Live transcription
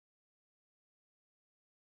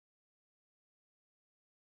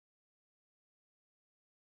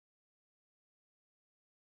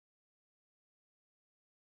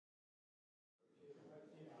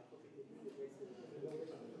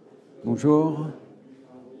Bonjour.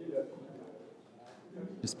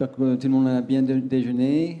 J'espère que tout le monde a bien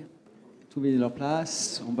déjeuné, trouvé leur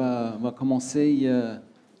place. On va commencer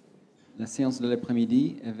la séance de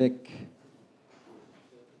l'après-midi avec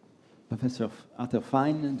le professeur Arthur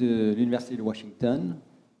Fine de l'Université de Washington.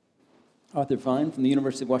 Arthur Fine from the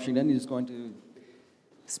University of Washington is going to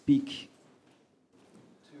speak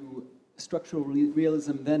to structural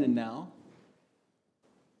realism then and now.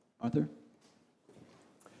 Arthur?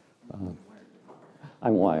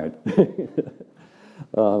 I'm wired.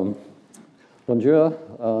 Bonjour,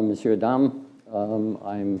 Monsieur, Dames.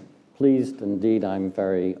 I'm pleased, indeed, I'm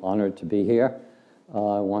very honored to be here.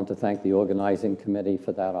 I want to thank the organizing committee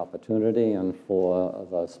for that opportunity and for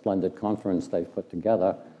the splendid conference they've put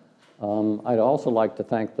together. I'd also like to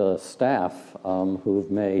thank the staff who've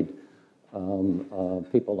made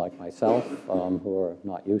people like myself who are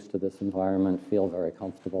not used to this environment feel very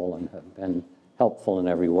comfortable and have been helpful in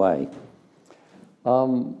every way.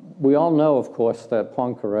 We all know, of course, that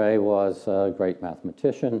Poincaré was a great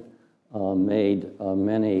mathematician, made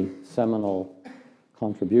many seminal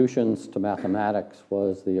contributions to mathematics,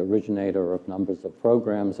 was the originator of numbers of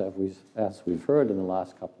programs, as we've heard in the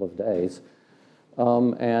last couple of days,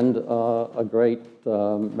 and a great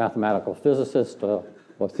mathematical physicist, or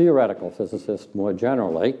theoretical physicist more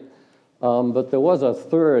generally. But there was a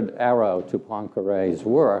third arrow to Poincaré's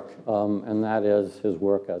work, and that is his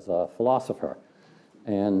work as a philosopher.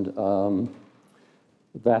 And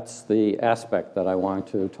that's the aspect that I want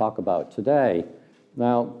to talk about today.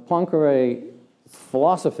 Now, Poincaré's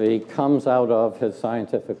philosophy comes out of his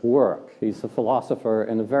scientific work. He's a philosopher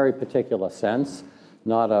in a very particular sense,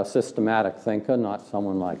 not a systematic thinker, not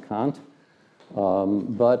someone like Kant,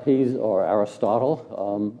 or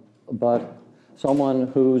Aristotle, but someone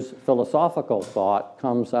whose philosophical thought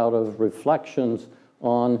comes out of reflections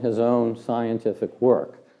on his own scientific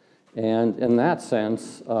work. And in that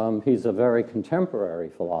sense, he's a very contemporary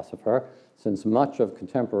philosopher, since much of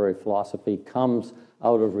contemporary philosophy comes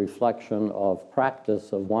out of reflection of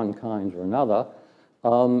practice of one kind or another.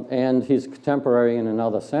 And he's contemporary in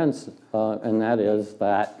another sense, and that is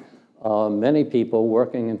that many people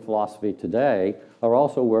working in philosophy today are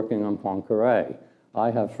also working on Poincaré.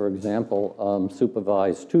 I have, for example,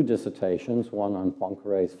 supervised two dissertations, one on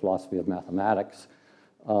Poincaré's philosophy of mathematics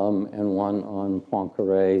and one on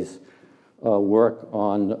Poincaré's work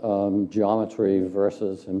on geometry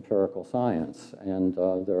versus empirical science. And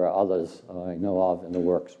there are others I know of in the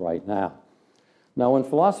works right now. Now, when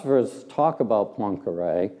philosophers talk about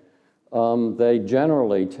Poincaré, they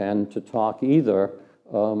generally tend to talk either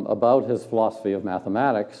about his philosophy of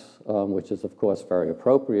mathematics, which is, of course, very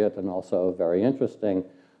appropriate and also very interesting,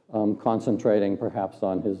 concentrating perhaps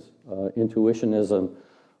on his intuitionism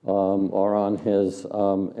or on his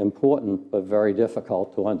important but very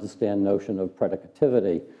difficult to understand notion of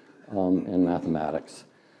predicativity in mathematics.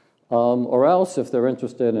 Or else, if they're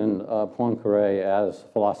interested in Poincaré as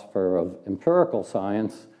philosopher of empirical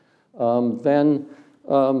science, then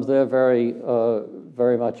they're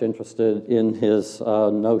very much interested in his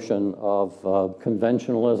notion of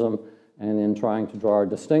conventionalism and in trying to draw a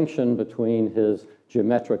distinction between his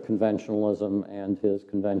geometric conventionalism and his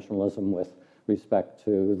conventionalism with respect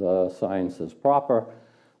to the sciences proper,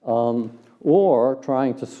 or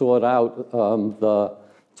trying to sort out the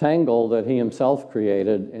tangle that he himself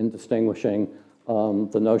created in distinguishing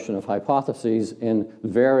the notion of hypotheses in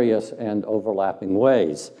various and overlapping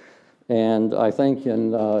ways. And I think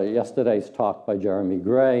in yesterday's talk by Jeremy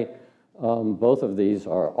Gray, all of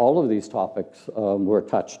these topics were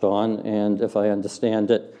touched on. And if I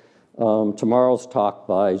understand it, tomorrow's talk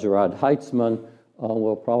by Gerard Heitzman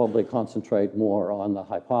will probably concentrate more on the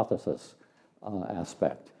hypothesis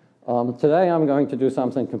aspect. Today I'm going to do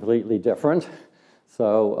something completely different.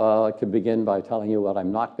 So I could begin by telling you what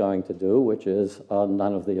I'm not going to do, which is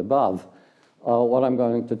none of the above. What I'm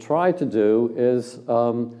going to try to do is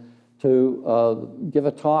to give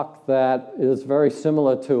a talk that is very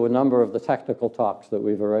similar to a number of the technical talks that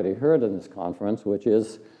we've already heard in this conference, which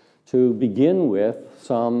is to begin with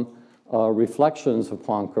some reflections of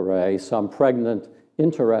Poincaré, some pregnant,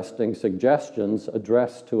 interesting suggestions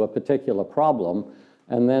addressed to a particular problem,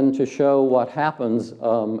 and then to show what happens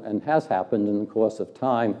and has happened in the course of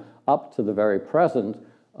time up to the very present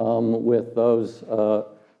with those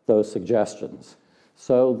suggestions.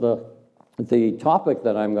 So the topic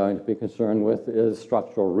that I'm going to be concerned with is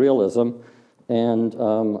structural realism, and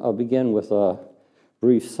I'll begin with a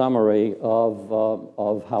brief summary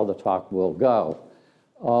of how the talk will go.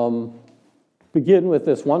 Begin with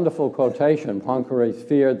this wonderful quotation. Poincaré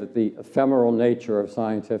feared that the ephemeral nature of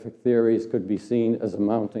scientific theories could be seen as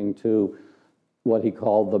amounting to what he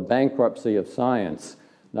called the bankruptcy of science.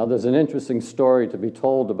 Now, there's an interesting story to be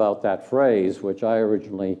told about that phrase, which I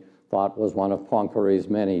originally thought was one of Poincaré's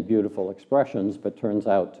many beautiful expressions, but turns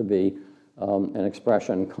out to be an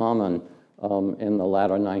expression common in the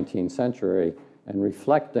latter 19th century and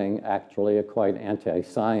reflecting actually a quite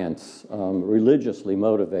anti-science, religiously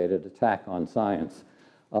motivated attack on science.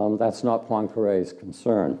 That's not Poincaré's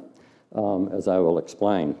concern, as I will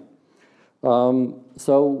explain.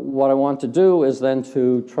 So what I want to do is then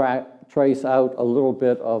to trace out a little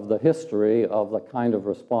bit of the history of the kind of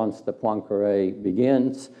response that Poincaré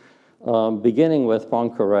begins, beginning with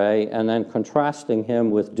Poincaré and then contrasting him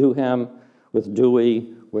with Duhem, with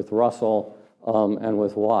Dewey, with Russell, and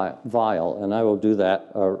with Weyl. And I will do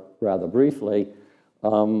that rather briefly.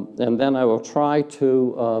 And then I will try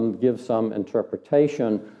to give some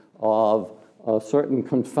interpretation of a certain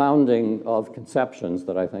confounding of conceptions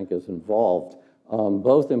that I think is involved,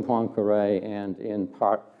 both in Poincaré and in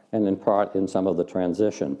part in some of the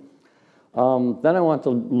transition. Then I want to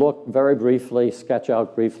look very briefly, sketch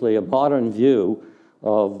out briefly a modern view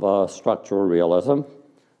of structural realism.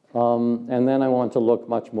 And then I want to look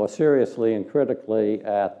much more seriously and critically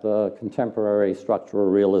at the contemporary structural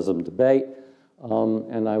realism debate.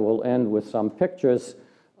 And I will end with some pictures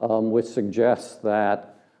which suggest that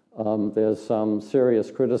there's some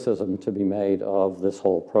serious criticism to be made of this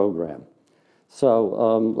whole program.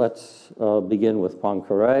 So let's begin with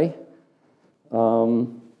Poincaré.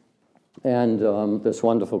 And this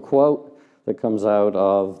wonderful quote that comes out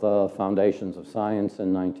of the Foundations of Science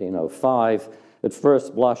in 1905. At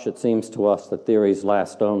first blush, it seems to us that theories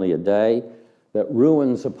last only a day, that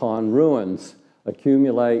ruins upon ruins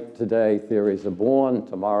accumulate. Today, theories are born.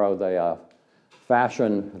 Tomorrow, they are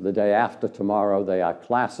fashion. The day after tomorrow, they are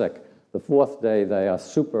classic. The fourth day, they are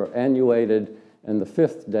superannuated. And the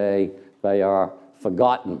fifth day, they are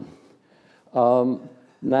forgotten.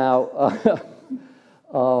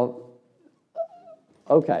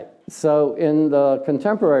 Okay, so in the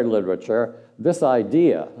contemporary literature, this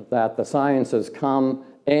idea that the sciences come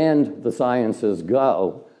and the sciences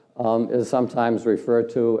go is sometimes referred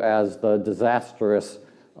to as the disastrous,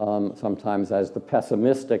 sometimes as the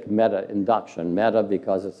pessimistic meta-induction. Meta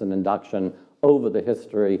because it's an induction over the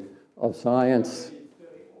history of science.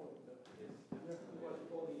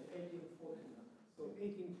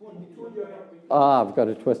 Ah, I've got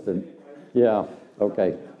it twisted. Yeah,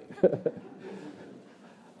 okay.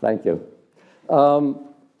 Thank you.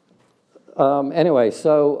 Anyway,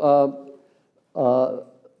 so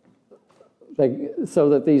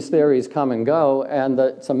that these theories come and go, and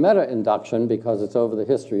it's a meta-induction because it's over the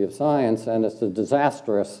history of science, and it's a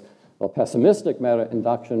disastrous or pessimistic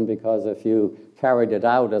meta-induction because if you carried it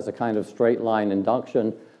out as a kind of straight-line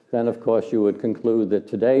induction, then of course you would conclude that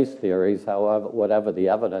today's theories, however, whatever the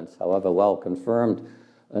evidence, however well confirmed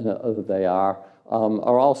they are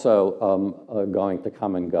also going to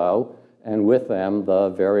come and go, and with them the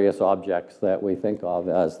various objects that we think of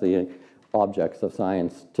as the objects of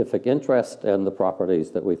scientific interest and the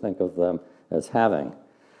properties that we think of them as having.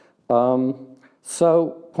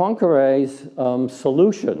 So Poincaré's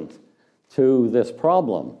solution to this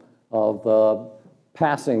problem of the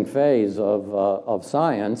passing phase of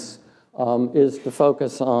science is to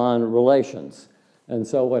focus on relations. And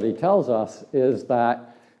so what he tells us is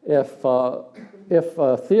that if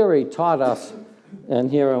a theory taught us, and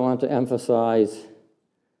here I want to emphasize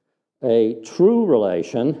a true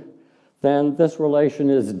relation, then this relation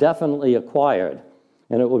is definitely acquired,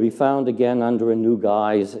 and it will be found again under a new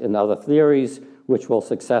guise in other theories, which will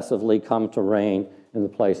successively come to reign in the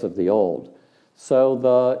place of the old. So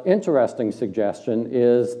the interesting suggestion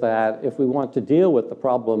is that if we want to deal with the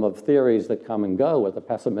problem of theories that come and go with a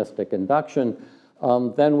pessimistic induction,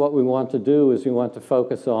 then what we want to do is we want to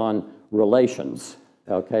focus on relations,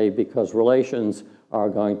 okay? Because relations are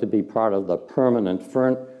going to be part of the permanent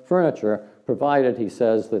furniture, provided, he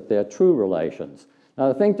says, that they're true relations. Now,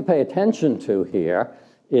 the thing to pay attention to here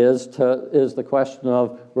is the question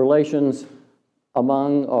of relations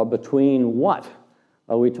among or between what?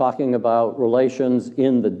 Are we talking about relations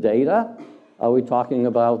in the data? Are we talking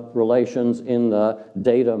about relations in the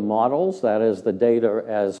data models, that is, the data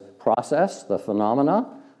as process, the phenomena?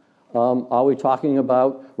 Are we talking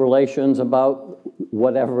about relations about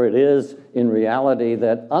whatever it is in reality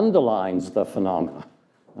that underlines the phenomena?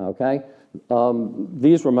 Okay?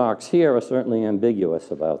 These remarks here are certainly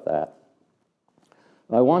ambiguous about that.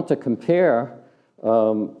 I want to compare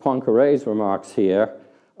Poincaré's remarks here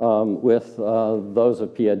with those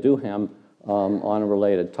of Pierre Duhem on a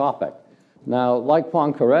related topic. Now, like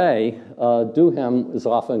Poincaré, Duhem is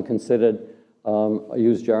often considered I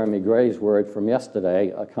use Jeremy Gray's word from yesterday,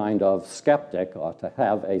 a kind of skeptic, or to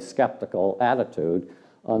have a skeptical attitude,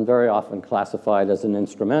 very often classified as an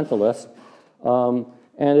instrumentalist. And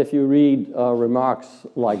if you read remarks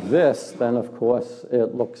like this, then of course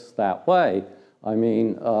it looks that way. I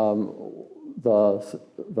mean,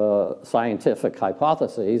 the scientific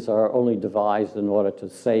hypotheses are only devised in order to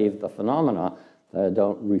save the phenomena that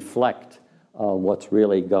don't reflect what's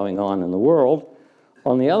really going on in the world.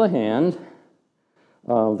 On the other hand,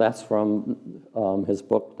 that's from his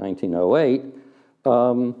book, 1908,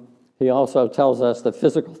 he also tells us that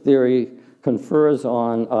physical theory confers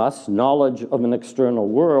on us knowledge of an external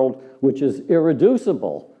world which is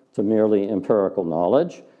irreducible to merely empirical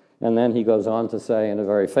knowledge. And then he goes on to say in a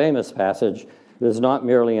very famous passage, it is not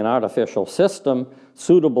merely an artificial system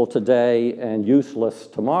suitable today and useless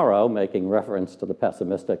tomorrow, making reference to the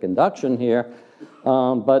pessimistic induction here,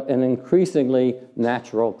 but an increasingly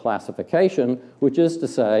natural classification, which is to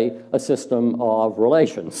say a system of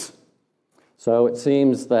relations. So it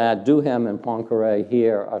seems that Duhem and Poincaré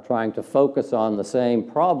here are trying to focus on the same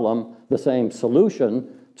problem, the same solution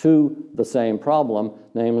to the same problem,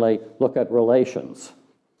 namely look at relations.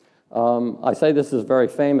 I say this is a very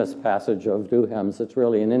famous passage of Duhem's. It's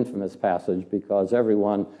really an infamous passage because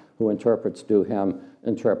everyone who interprets Duhem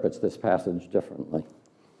interprets this passage differently.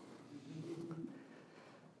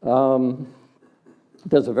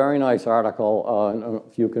 There's a very nice article,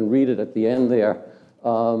 if you can read it at the end there,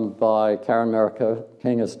 by Karen Merrick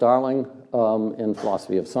King-Starling in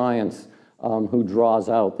Philosophy of Science, who draws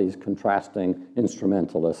out these contrasting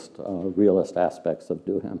instrumentalist, realist aspects of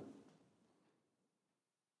Duhem.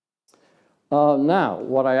 Now,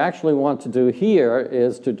 what I actually want to do here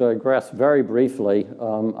is to digress very briefly,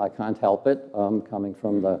 I can't help it, coming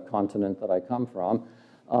from the continent that I come from,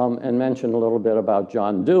 and mention a little bit about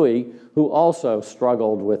John Dewey, who also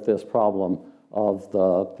struggled with this problem of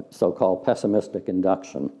the so-called pessimistic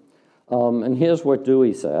induction. And here's what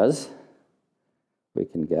Dewey says, we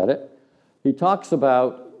can get it. He talks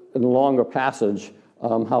about, in a longer passage,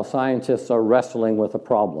 how scientists are wrestling with a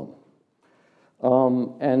problem.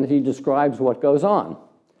 And he describes what goes on.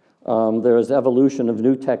 There is evolution of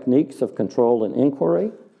new techniques of control and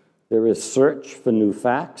inquiry. There is search for new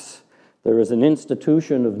facts. There is an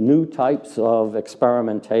institution of new types of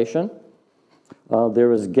experimentation.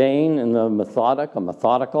 There is gain in the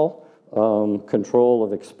methodical control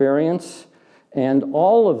of experience. And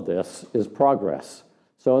all of this is progress.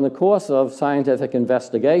 So in the course of scientific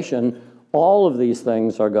investigation, all of these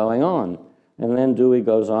things are going on. And then Dewey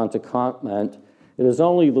goes on to comment, it is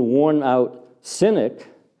only the worn-out cynic,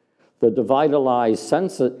 the devitalized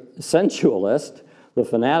sensualist, the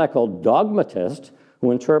fanatical dogmatist,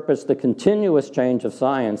 who interprets the continuous change of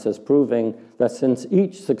science as proving that since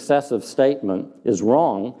each successive statement is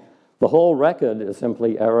wrong, the whole record is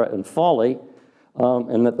simply error and folly,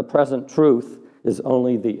 and that the present truth is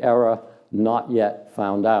only the error not yet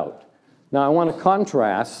found out. Now, I want to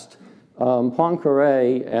contrast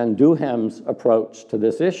Poincaré and Duhem's approach to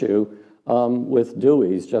this issue with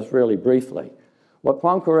Dewey's, just really briefly. What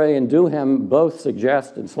Poincaré and Duhem both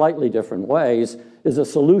suggest in slightly different ways is a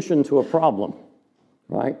solution to a problem,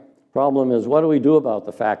 right? Problem is, what do we do about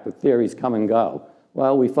the fact that theories come and go?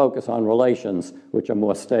 Well, we focus on relations, which are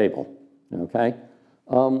more stable, okay?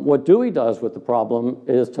 What Dewey does with the problem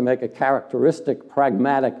is to make a characteristic,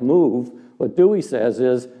 pragmatic move. What Dewey says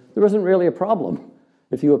is, there isn't really a problem.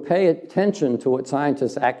 If you pay attention to what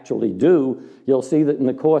scientists actually do, you'll see that in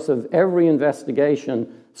the course of every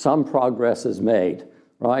investigation, some progress is made,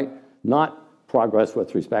 right? Not progress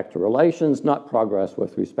with respect to relations, not progress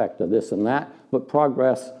with respect to this and that, but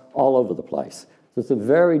progress all over the place. So it's a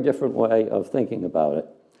very different way of thinking about it.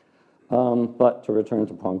 But to return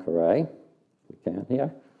to Poincaré, we can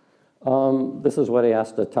here, this is what he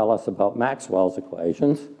has to tell us about Maxwell's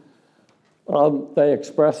equations. They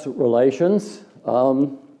express relations.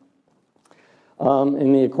 And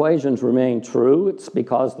the equations remain true. It's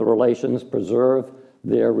because the relations preserve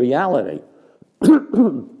their reality.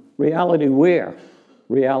 Reality where?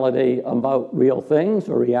 Reality about real things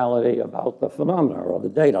or reality about the phenomena or the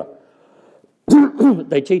data?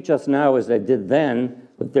 They teach us now, as they did then,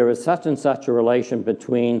 that there is such and such a relation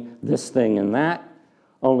between this thing and that,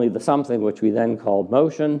 only the something which we then called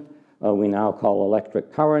motion, we now call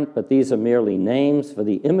electric current, but these are merely names for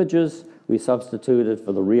the images we substituted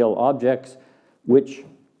for the real objects, which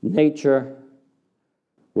nature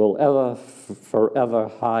will forever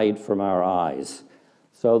hide from our eyes.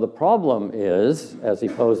 So the problem is, as he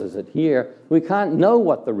poses it here, we can't know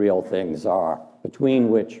what the real things are between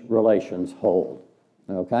which relations hold,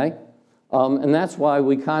 okay? And that's why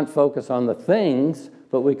we can't focus on the things,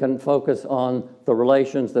 but we can focus on the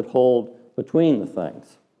relations that hold between the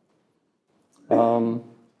things.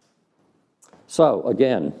 So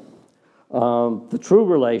again, the true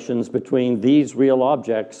relations between these real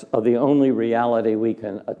objects are the only reality we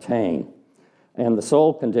can attain. And the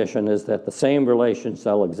sole condition is that the same relation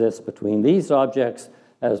shall exist between these objects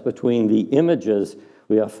as between the images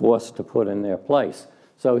we are forced to put in their place.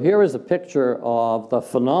 So here is a picture of the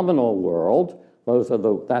phenomenal world.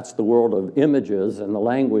 That's the world of images and the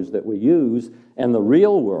language that we use, and the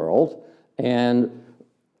real world. And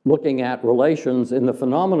looking at relations in the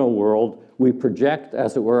phenomenal world, we project,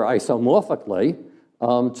 as it were, isomorphically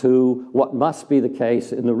to what must be the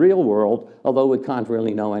case in the real world, although we can't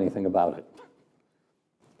really know anything about it.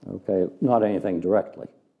 Okay, not anything directly.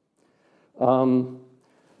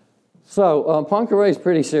 Poincaré is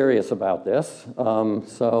pretty serious about this.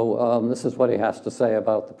 This is what he has to say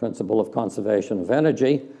about the principle of conservation of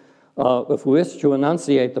energy. If we wish to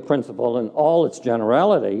enunciate the principle in all its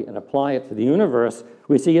generality and apply it to the universe,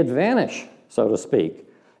 we see it vanish, so to speak,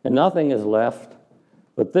 and nothing is left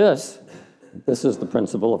but this. This is the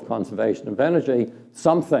principle of conservation of energy.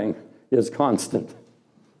 Something is constant,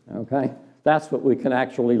 okay? That's what we can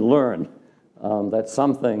actually learn, that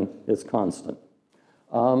something is constant.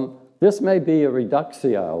 This may be a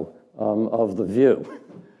reductio of the view.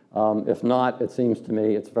 If not, it seems to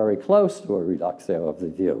me it's very close to a reductio of the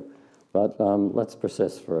view. But let's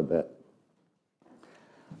persist for a bit.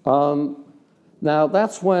 Now,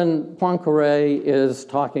 that's when Poincaré is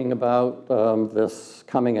talking about this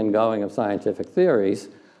coming and going of scientific theories.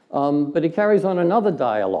 But he carries on another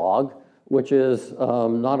dialogue, which is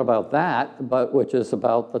not about that, but which is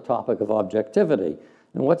about the topic of objectivity.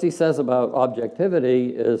 And what he says about objectivity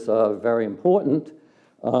is very important.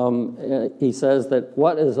 He says that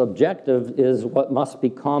what is objective is what must be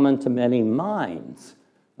common to many minds.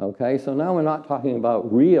 Okay, so now we're not talking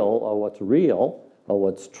about real or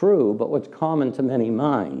what's true, but what's common to many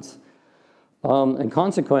minds. And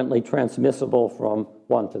consequently transmissible from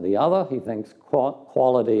one to the other. He thinks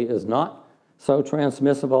quality is not so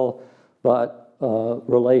transmissible, but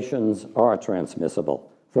relations are transmissible.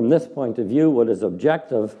 From this point of view, what is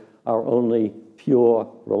objective are only pure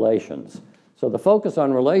relations. So the focus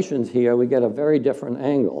on relations here, we get a very different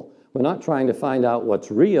angle. We're not trying to find out what's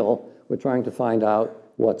real, we're trying to find out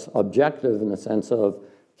what's objective in the sense of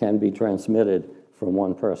can be transmitted from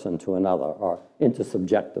one person to another or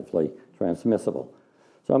intersubjectively transmissible.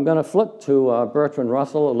 So I'm going to flip to Bertrand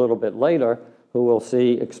Russell a little bit later, who we'll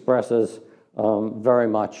see expresses very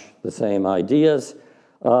much the same ideas.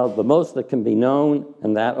 The most that can be known,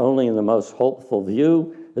 and that only in the most hopeful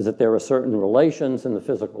view, is that there are certain relations in the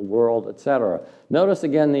physical world, etc. Notice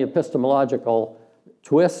again the epistemological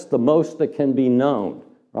twist, the most that can be known,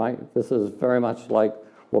 right? This is very much like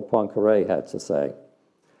what Poincaré had to say.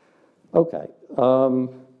 Okay,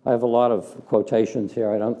 I have a lot of quotations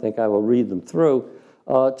here. I don't think I will read them through.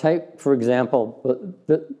 Take, for example,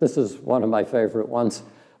 this is one of my favorite ones.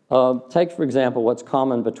 Take, for example, what's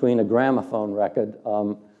common between a gramophone record.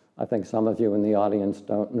 I think some of you in the audience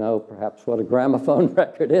don't know perhaps what a gramophone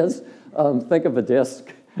record is. Think of a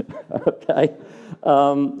disc, okay?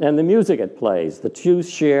 And the music it plays. The two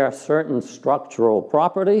share certain structural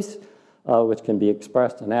properties, which can be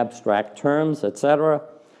expressed in abstract terms, etc.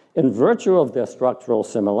 In virtue of their structural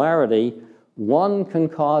similarity, one can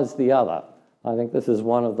cause the other. I think this is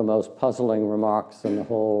one of the most puzzling remarks in the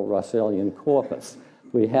whole Russellian corpus.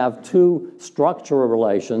 We have two structural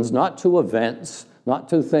relations, not two events, not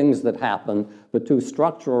two things that happen, but two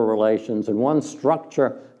structural relations, and one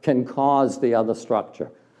structure can cause the other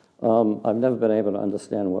structure. I've never been able to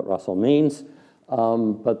understand what Russell means,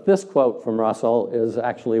 but this quote from Russell is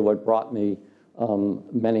actually what brought me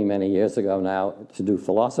many, many years ago now to do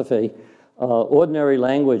philosophy. Ordinary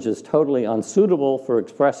language is totally unsuitable for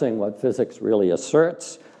expressing what physics really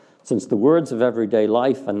asserts, since the words of everyday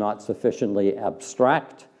life are not sufficiently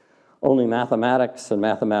abstract. Only mathematics and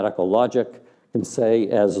mathematical logic can say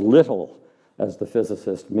as little as the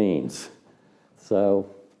physicist means. So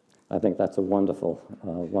I think that's a wonderful,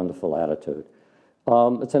 wonderful attitude.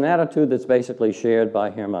 It's an attitude that's basically shared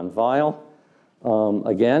by Henri Weyl.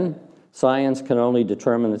 Again, science can only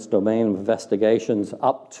determine its domain of investigations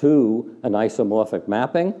up to an isomorphic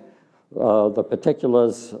mapping. The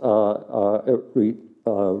particulars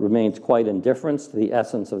remains quite indifferent to the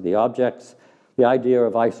essence of the objects. The idea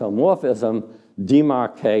of isomorphism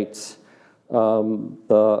demarcates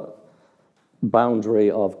the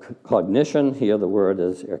boundary of cognition. Here the word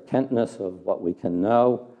is erkenntnis, of what we can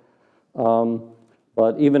know. But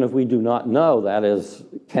But even if we do not know, that is,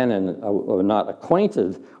 can and are not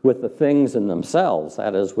acquainted with the things in themselves,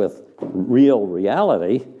 that is, with real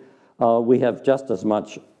reality, we have just as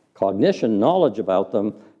much cognition, knowledge about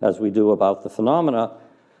them as we do about the phenomena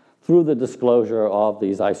through the disclosure of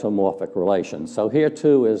these isomorphic relations. So here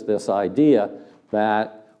too is this idea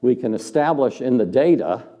that we can establish in the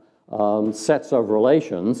data sets of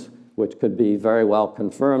relations which could be very well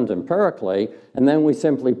confirmed empirically, and then we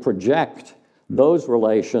simply project those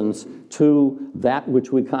relations to that which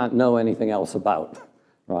we can't know anything else about,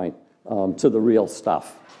 right, to the real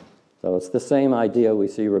stuff. So it's the same idea we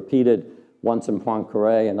see repeated once in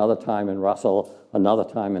Poincaré, another time in Russell, another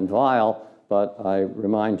time in Weyl, but I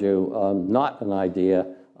remind you, not an idea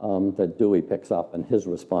that Dewey picks up in his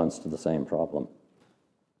response to the same problem.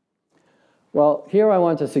 Well, here I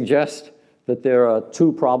want to suggest that there are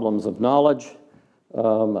two problems of knowledge.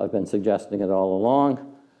 I've been suggesting it all along.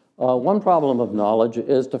 One problem of knowledge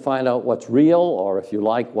is to find out what's real, or if you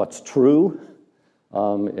like, what's true.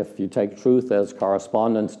 If you take truth as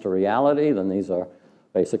correspondence to reality, then these are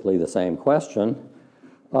basically the same question.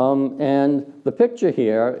 And the picture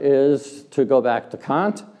here is to go back to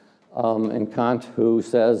Kant, and Kant, who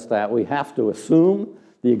says that we have to assume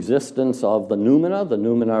the existence of the noumena. The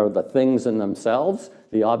noumena are the things in themselves,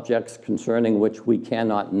 the objects concerning which we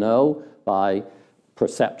cannot know by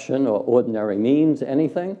perception or ordinary means,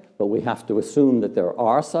 anything, but we have to assume that there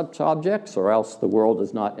are such objects, or else the world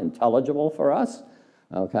is not intelligible for us,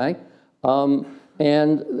 okay? And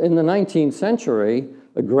in the 19th century,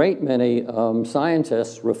 a great many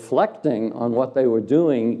scientists, reflecting on what they were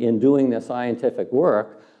doing in doing their scientific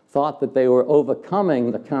work, thought that they were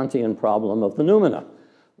overcoming the Kantian problem of the noumena,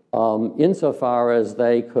 insofar as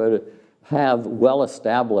they could have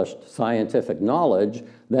well-established scientific knowledge,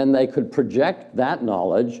 then they could project that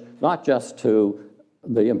knowledge not just to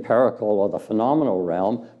the empirical or the phenomenal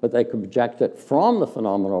realm, but they could project it from the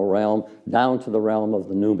phenomenal realm down to the realm of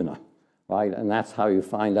the noumena, right? And that's how you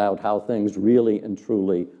find out how things really and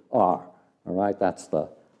truly are, all right? That's the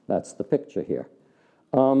picture here.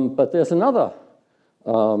 But there's another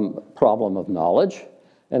problem of knowledge,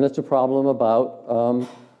 and it's a problem about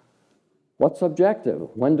what's objective?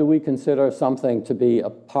 When do we consider something to be a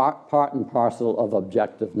part and parcel of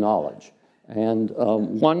objective knowledge? And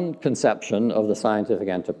one conception of the scientific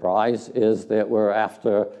enterprise is that we're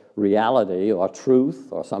after reality or truth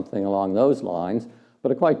or something along those lines,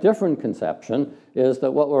 but a quite different conception is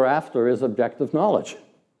that what we're after is objective knowledge,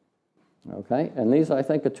 okay? And these, I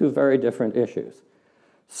think, are two very different issues.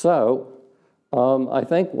 So I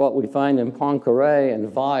think what we find in Poincaré and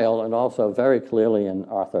Weyl, and also very clearly in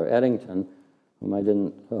Arthur Eddington, whom I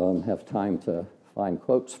didn't have time to find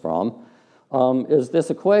quotes from, is this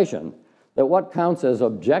equation, that what counts as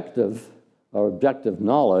objective or objective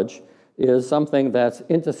knowledge is something that's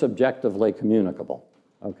intersubjectively communicable.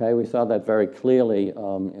 Okay, we saw that very clearly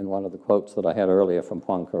in one of the quotes that I had earlier from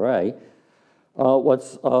Poincaré.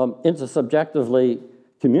 What's intersubjectively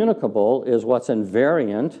communicable is what's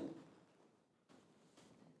invariant,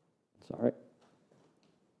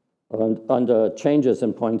 under changes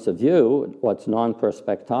in points of view, what's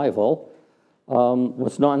non-perspectival.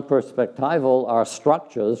 What's non-perspectival are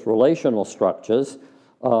structures, relational structures,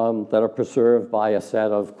 that are preserved by a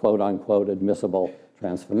set of quote-unquote admissible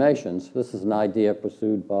transformations. This is an idea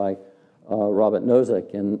pursued by Robert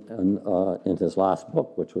Nozick in his last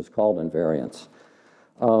book, which was called Invariance.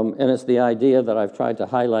 And it's the idea that I've tried to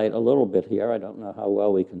highlight a little bit here. I don't know how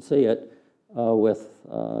well we can see it with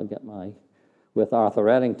Arthur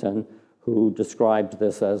Eddington, who described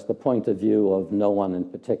this as the point of view of no one in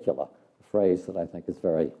particular, a phrase that I think is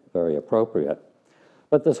very, very appropriate.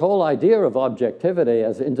 But this whole idea of objectivity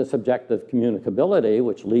as intersubjective communicability,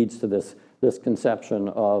 which leads to this conception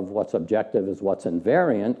of what's objective is what's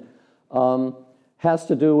invariant, has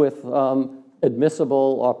to do with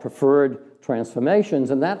admissible or preferred transformations,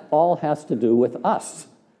 and that all has to do with us.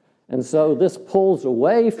 And so this pulls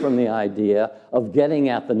away from the idea of getting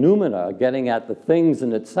at the noumena, getting at the things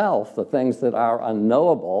in itself, the things that are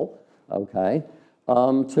unknowable, okay,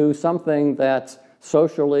 to something that's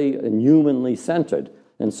socially and humanly centered.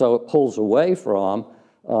 And so it pulls away from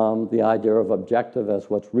the idea of objective as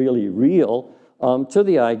what's really real to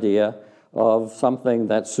the idea of something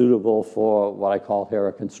that's suitable for what I call here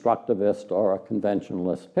a constructivist or a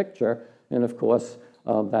conventionalist picture. And of course,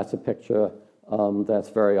 that's a picture that's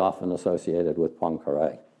very often associated with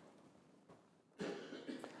Poincaré.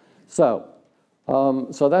 So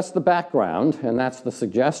that's the background, and that's the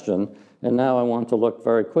suggestion. And now I want to look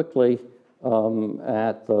very quickly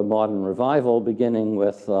at the modern revival, beginning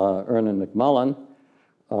with Ernan McMullen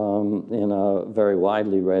in a very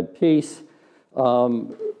widely read piece,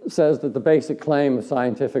 says that the basic claim of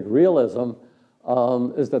scientific realism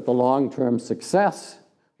is that the long-term success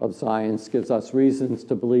of science gives us reasons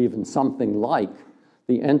to believe in something like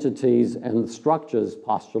the entities and the structures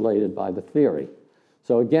postulated by the theory.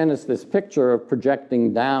 So again, it's this picture of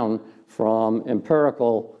projecting down from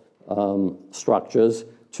empirical structures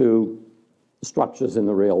to structures in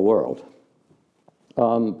the real world.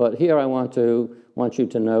 But here I want you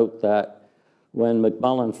to note that when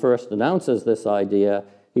McMullen first announces this idea,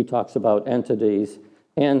 he talks about entities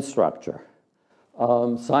and structure.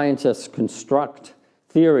 Scientists construct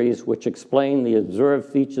theories which explain the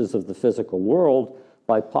observed features of the physical world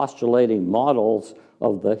by postulating models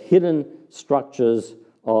of the hidden structures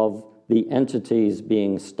of the entities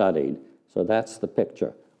being studied. So that's the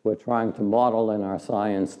picture. We're trying to model in our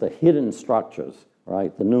science the hidden structures,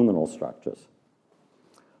 right, the noumenal structures.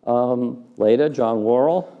 Later, John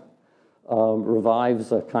Worrell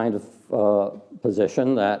revives a kind of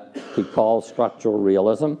position that he calls structural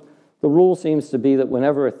realism. The rule seems to be that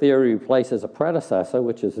whenever a theory replaces a predecessor,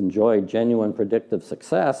 which has enjoyed genuine predictive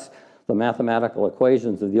success, the mathematical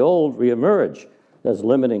equations of the old reemerge as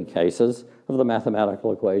limiting cases of the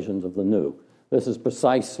mathematical equations of the new. This is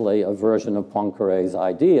precisely a version of Poincaré's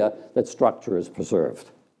idea that structure is preserved.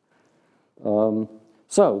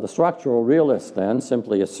 So the structural realist then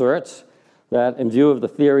simply asserts that in view of the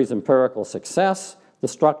theory's empirical success, the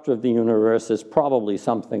structure of the universe is probably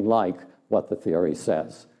something like what the theory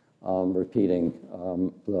says, repeating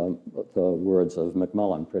the words of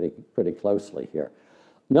McMullen pretty closely here.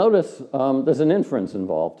 Notice there's an inference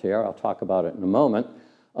involved here. I'll talk about it in a moment.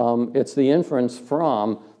 It's the inference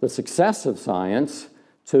from the success of science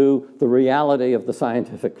to the reality of the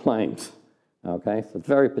scientific claims. Okay, it's a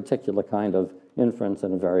very particular kind of inference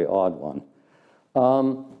and a very odd one.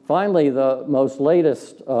 Finally, the most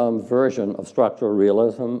latest version of structural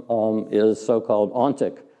realism is so-called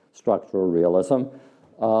ontic structural realism.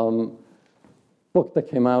 Book that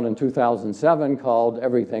came out in 2007 called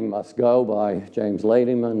Everything Must Go by James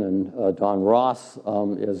Ladyman and Don Ross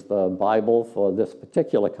is the Bible for this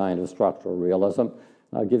particular kind of structural realism.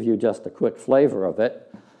 I'll give you just a quick flavor of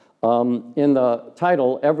it. In the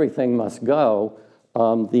title, Everything Must Go,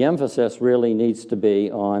 the emphasis really needs to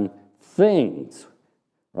be on things,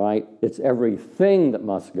 right? It's everything that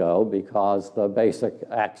must go because the basic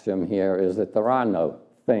axiom here is that there are no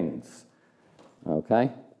things,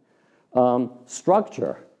 okay?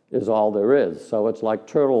 Structure is all there is. So it's like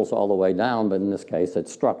turtles all the way down, but in this case,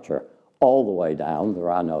 it's structure all the way down.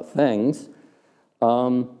 There are no things.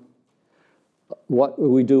 What do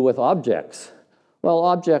we do with objects? Well,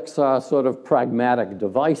 objects are sort of pragmatic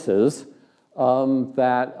devices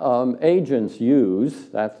that agents use,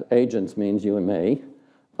 that agents means you and me,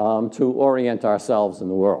 to orient ourselves in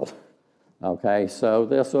the world. Okay, so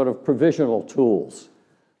they're sort of provisional tools.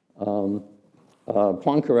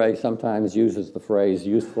 Poincaré sometimes uses the phrase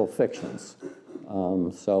useful fictions,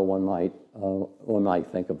 so one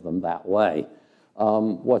might think of them that way.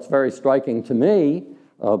 What's very striking to me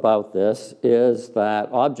about this is that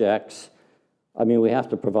objects, I mean, we have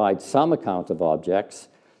to provide some account of objects,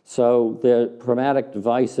 so they're pragmatic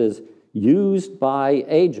devices used by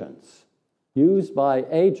agents. Used by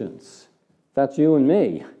agents. That's you and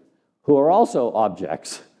me, who are also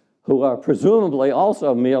objects, who are presumably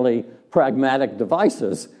also merely pragmatic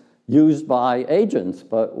devices used by agents,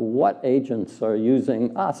 but what agents are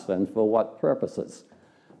using us and for what purposes?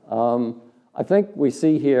 I think we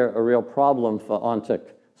see here a real problem for ontic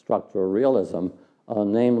structural realism,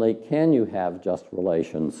 namely, can you have just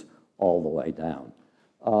relations all the way down?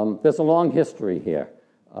 There's a long history here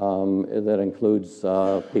that includes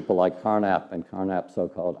people like Carnap and Carnap's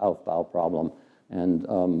so-called Aufbau problem, and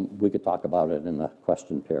we could talk about it in the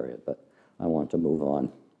question period, but I want to move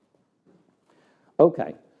on.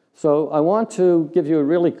 Okay, so I want to give you a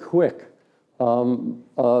really quick run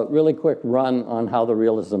on how the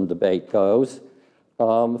realism debate goes.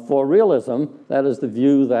 For realism, that is the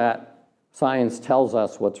view that science tells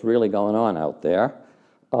us what's really going on out there.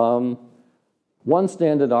 One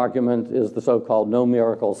standard argument is the so-called no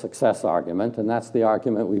miracle success argument, and that's the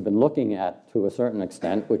argument we've been looking at to a certain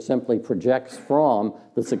extent, which simply projects from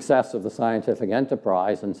the success of the scientific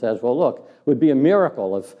enterprise and says, well, look, it would be a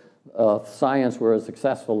miracle if science were as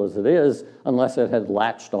successful as it is unless it had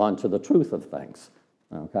latched on to the truth of things,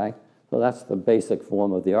 okay? So that's the basic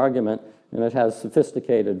form of the argument, and it has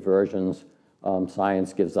sophisticated versions.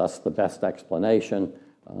 Science gives us the best explanation,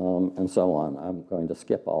 and so on. I'm going to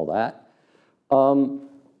skip all that.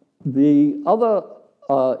 The other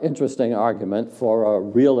interesting argument for a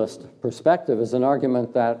realist perspective is an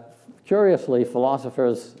argument that, curiously,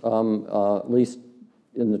 philosophers, at least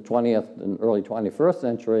in the 20th and early 21st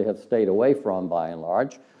century have stayed away from by and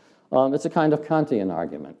large. It's a kind of Kantian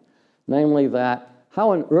argument, namely that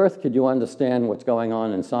how on earth could you understand what's going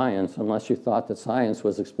on in science unless you thought that science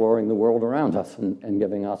was exploring the world around us and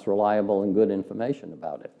giving us reliable and good information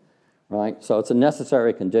about it, right? So it's a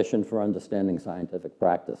necessary condition for understanding scientific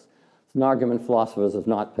practice. It's an argument philosophers have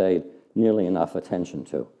not paid nearly enough attention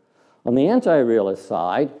to. On the anti-realist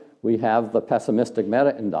side, we have the pessimistic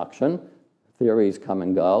meta-induction. Theories come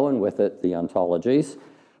and go, and with it, the ontologies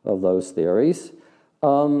of those theories.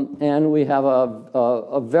 And we have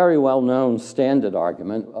a very well-known standard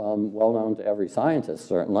argument, well-known to every scientist,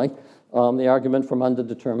 certainly, the argument from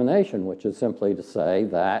underdetermination, which is simply to say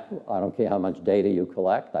that I don't care how much data you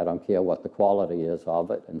collect, I don't care what the quality is of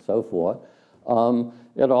it, and so forth.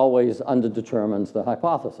 It always underdetermines the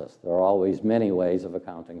hypothesis. There are always many ways of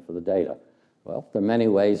accounting for the data. Well, if there are many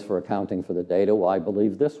ways for accounting for the data, why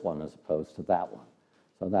believe this one as opposed to that one?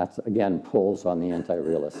 So that's, again, pulls on the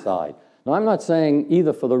anti-realist side. Now, I'm not saying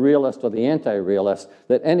either for the realist or the anti-realist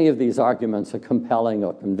that any of these arguments are compelling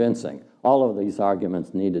or convincing. All of these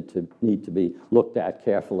arguments need to be looked at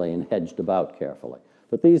carefully and hedged about carefully.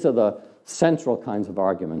 But these are the central kinds of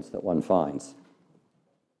arguments that one finds.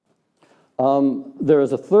 There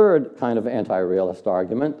is a third kind of anti-realist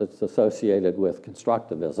argument that's associated with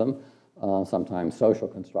constructivism. Sometimes social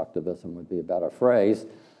constructivism would be a better phrase.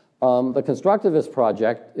 The constructivist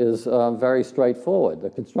project is very straightforward. The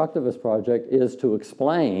constructivist project is to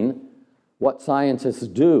explain what scientists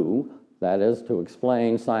do, that is, to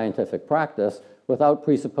explain scientific practice without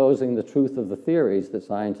presupposing the truth of the theories that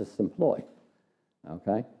scientists employ.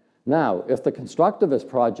 Okay? Now, if the constructivist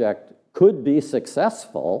project could be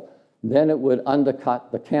successful, then it would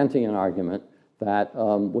undercut the Kantian argument that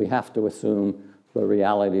we have to assume the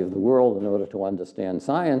reality of the world in order to understand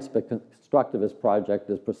science, but the constructivist project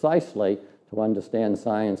is precisely to understand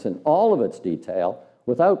science in all of its detail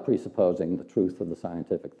without presupposing the truth of the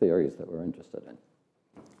scientific theories that we're interested in.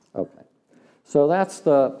 Okay, so that's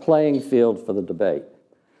the playing field for the debate.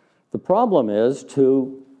 The problem is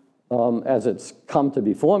to, as it's come to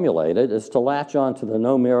be formulated, is to latch onto the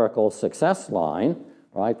no miracle success line,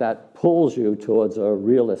 right? That pulls you towards a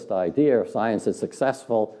realist idea. If science is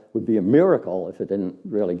successful, it would be a miracle if it didn't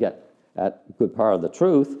really get at a good part of the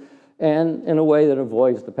truth, and in a way that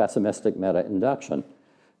avoids the pessimistic meta-induction.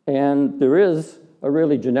 And there is a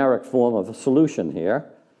really generic form of a solution here,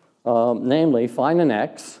 namely find an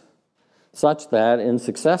X such that in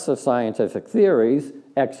successive scientific theories,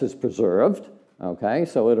 X is preserved, okay?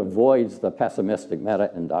 So it avoids the pessimistic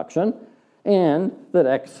meta-induction, and that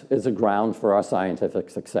X is a ground for our scientific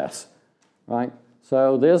success, right?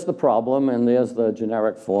 So there's the problem, and there's the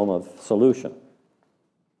generic form of solution.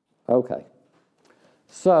 Okay.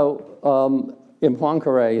 So in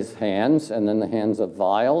Poincaré's hands, and in the hands of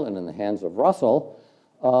Weyl, and in the hands of Russell,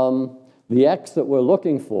 the X that we're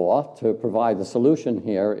looking for to provide the solution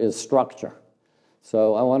here is structure.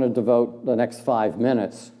 So I want to devote the next 5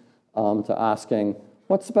 minutes to asking,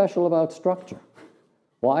 what's special about structure?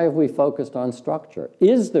 Why have we focused on structure?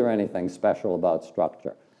 Is there anything special about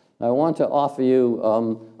structure? I want to offer you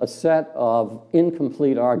a set of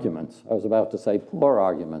incomplete arguments. I was about to say poor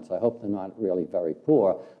arguments. I hope they're not really very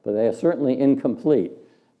poor, but they are certainly incomplete.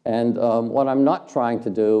 And what I'm not trying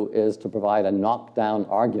to do is to provide a knockdown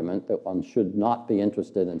argument that one should not be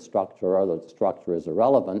interested in structure or that structure is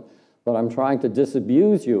irrelevant, but I'm trying to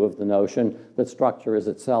disabuse you of the notion that structure is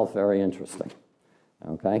itself very interesting.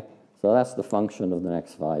 Okay? So that's the function of the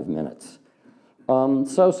next 5 minutes.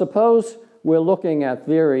 So suppose we're looking at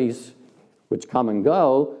theories which come and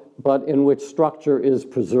go, but in which structure is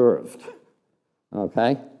preserved.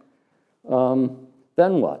 Okay? Then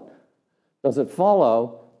what? Does it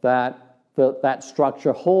follow that that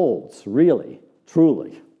structure holds, really,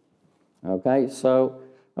 truly? Okay, so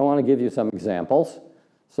I want to give you some examples.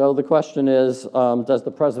 So the question is, does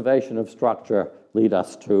the preservation of structure lead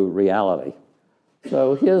us to reality?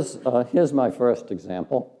 So here's my first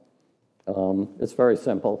example. It's very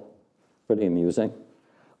simple, pretty amusing.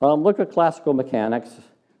 Look at classical mechanics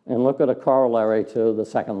and look at a corollary to the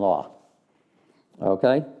second law.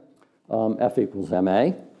 Okay? F equals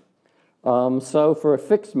ma. So for a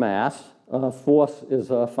fixed mass, force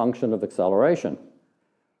is a function of acceleration.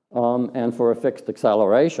 And for a fixed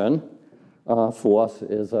acceleration, force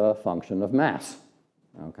is a function of mass.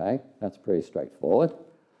 Okay? That's pretty straightforward.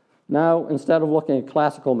 Now, instead of looking at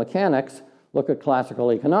classical mechanics, look at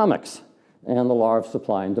classical economics and the law of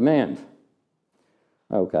supply and demand.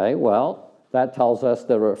 Okay, well, that tells us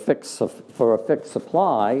that for a fixed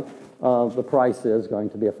supply, the price is going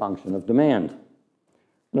to be a function of demand.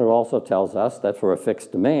 And it also tells us that for a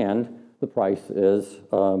fixed demand, the price is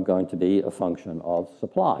going to be a function of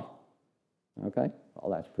supply. Okay,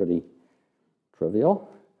 well, that's pretty trivial.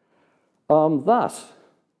 Thus,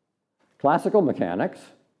 classical mechanics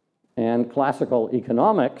and classical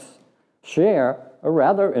economics share a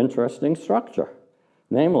rather interesting structure.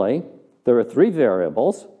 Namely, there are three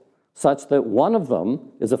variables such that one of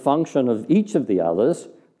them is a function of each of the others,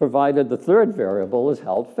 provided the third variable is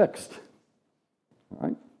held fixed. All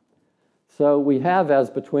right? So we have, as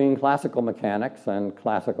between classical mechanics and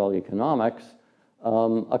classical economics,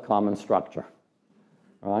 a common structure.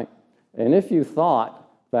 All right? And if you thought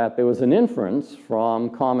that there was an inference from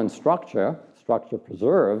common structure, structure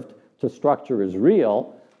preserved, to structure is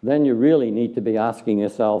real, then you really need to be asking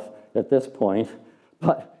yourself at this point,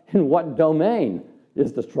 but in what domain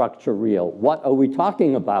is the structure real? What are we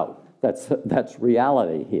talking about that's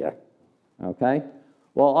reality here? Okay?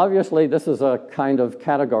 Well, obviously, this is a kind of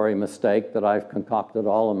category mistake that I've concocted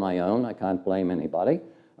all on my own. I can't blame anybody.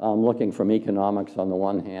 I'm looking from economics on the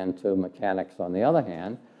one hand to mechanics on the other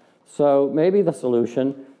hand. So maybe the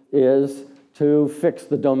solution is to fix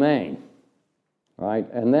the domain,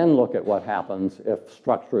 right? And then look at what happens if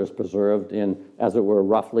structure is preserved in, as it were,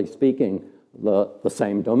 roughly speaking, the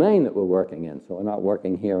same domain that we're working in. So we're not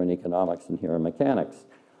working here in economics and here in mechanics.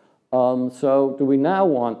 So do we now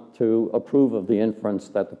want to approve of the inference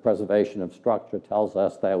that the preservation of structure tells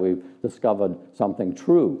us that we've discovered something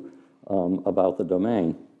true about the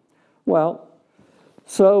domain? Well,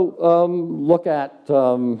 so look at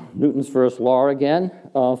Newton's first law again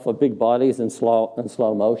for big bodies in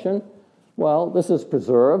slow motion. Well, this is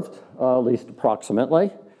preserved, at least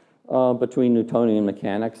approximately, between Newtonian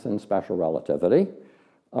mechanics and special relativity.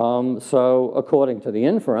 So according to the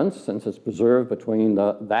inference, since it's preserved between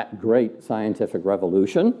that great scientific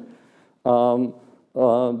revolution, the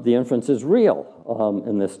inference is real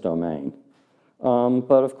in this domain.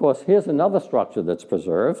 But of course, here's another structure that's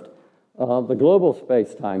preserved. The global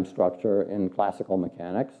space-time structure in classical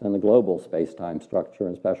mechanics and the global space-time structure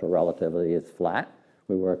in special relativity is flat.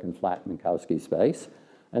 We work in flat Minkowski space.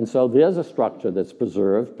 And so there's a structure that's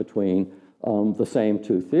preserved between the same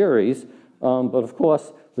two theories. But of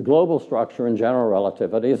course, the global structure in general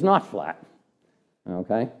relativity is not flat,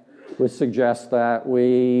 okay? Which suggests that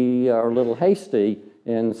we are a little hasty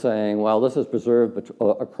in saying, well, this is preserved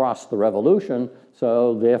across the revolution,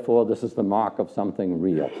 so therefore this is the mark of something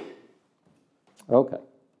real. Okay.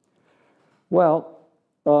 Well,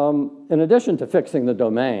 in addition to fixing the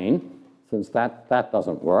domain, since that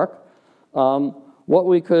doesn't work, what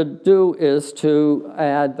we could do is to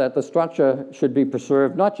add that the structure should be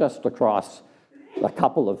preserved not just across a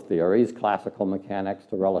couple of theories, classical mechanics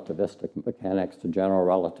to relativistic mechanics to general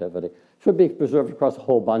relativity, should be preserved across a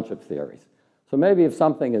whole bunch of theories. So maybe if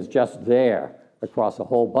something is just there across a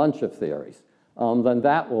whole bunch of theories, then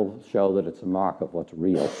that will show that it's a mark of what's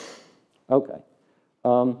real. Okay.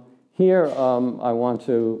 Here, I want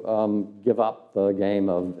to give up the game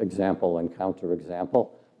of example and counterexample,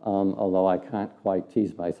 although I can't quite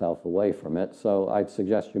tease myself away from it. So I'd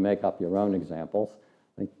suggest you make up your own examples.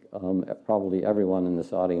 I think probably everyone in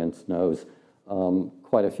this audience knows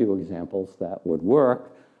quite a few examples that would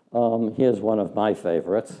work. Here's one of my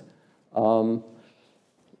favorites.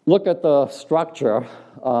 Look at the structure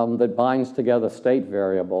that binds together state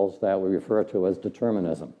variables that we refer to as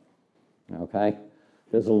determinism. Okay?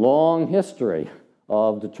 There's a long history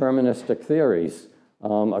of deterministic theories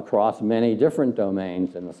across many different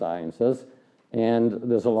domains in the sciences, and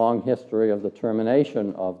there's a long history of the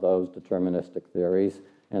termination of those deterministic theories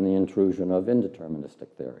and the intrusion of indeterministic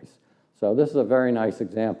theories. So this is a very nice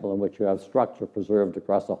example in which you have structure preserved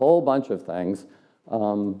across a whole bunch of things,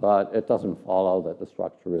 but it doesn't follow that the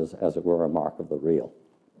structure is, as it were, a mark of the real.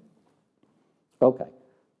 Okay.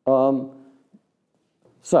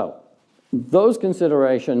 So those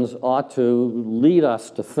considerations ought to lead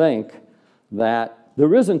us to think that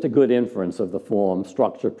there isn't a good inference of the form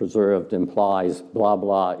structure preserved implies blah,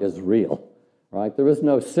 blah is real, right? There is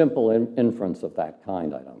no simple inference of that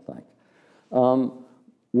kind, I don't think.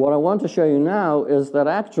 What I want to show you now is that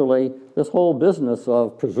actually this whole business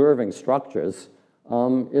of preserving structures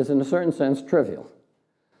is in a certain sense trivial.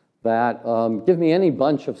 That give me any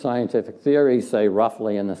bunch of scientific theories, say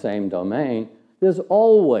roughly in the same domain, there's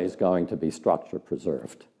always going to be structure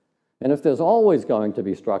preserved. And if there's always going to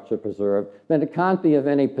be structure preserved, then it can't be of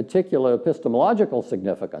any particular epistemological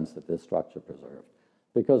significance that there's structure preserved,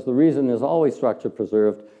 because the reason there's always structure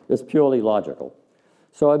preserved is purely logical.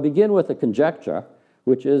 So I begin with a conjecture,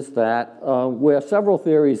 which is that where several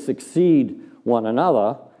theories succeed one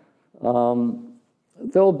another,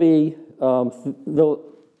 there'll be,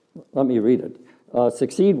 let me read it.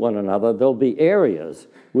 succeed one another, there'll be areas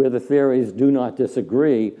where the theories do not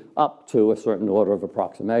disagree up to a certain order of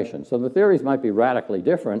approximation. So the theories might be radically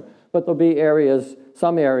different, but there'll be areas,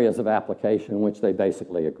 some areas of application in which they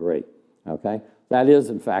basically agree, okay? That is,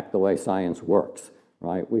 in fact, the way science works,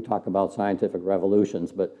 right? We talk about scientific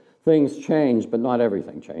revolutions, but things change, but not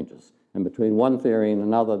everything changes. And between one theory and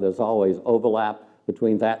another, there's always overlap.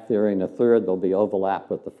 Between that theory and a third, there'll be overlap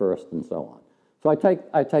with the first, and so on. So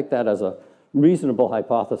I take that as a reasonable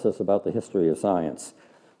hypothesis about the history of science.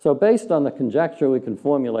 So based on the conjecture, we can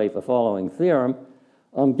formulate the following theorem.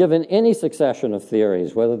 Given any succession of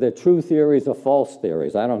theories, whether they're true theories or false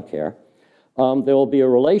theories, I don't care, there will be a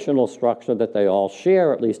relational structure that they all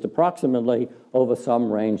share, at least approximately, over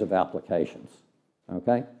some range of applications,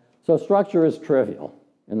 okay? So structure is trivial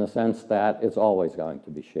in the sense that it's always going to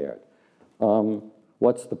be shared.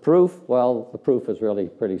 What's the proof? Well, the proof is really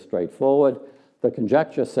pretty straightforward. The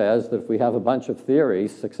conjecture says that if we have a bunch of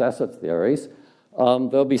theories, successive theories,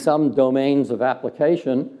 there'll be some domains of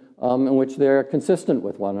application in which they're consistent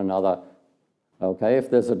with one another. Okay, if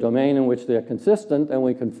there's a domain in which they're consistent, then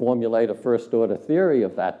we can formulate a first-order theory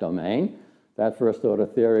of that domain. That first-order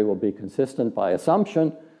theory will be consistent by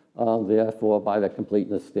assumption. Therefore, by the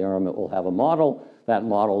completeness theorem, it will have a model. That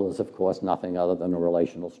model is, of course, nothing other than a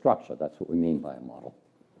relational structure. That's what we mean by a model.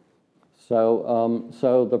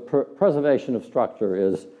 So the preservation of structure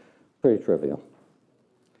is pretty trivial.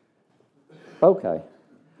 Okay,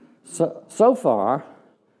 so far,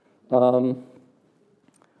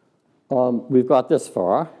 we've got this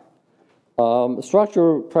far.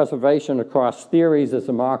 Structure preservation across theories is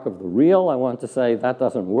a mark of the real. I want to say that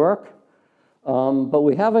doesn't work. But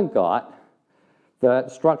we haven't got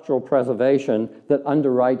that structural preservation that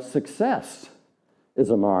underwrites success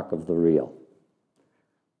is a mark of the real.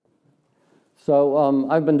 So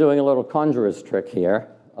I've been doing a little conjurer's trick here,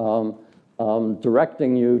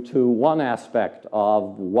 directing you to one aspect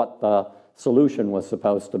of what the solution was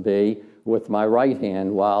supposed to be with my right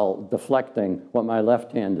hand while deflecting what my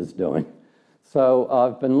left hand is doing. So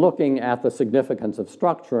I've been looking at the significance of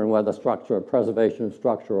structure and whether preservation of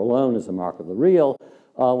structure alone is a mark of the real,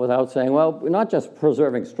 without saying, well, we're not just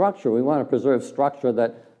preserving structure, we want to preserve structure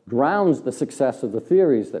that grounds the success of the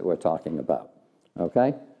theories that we're talking about,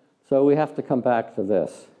 okay? So we have to come back to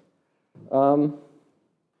this. So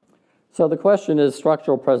the question is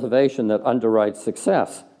structural preservation that underwrites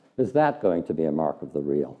success. Is that going to be a mark of the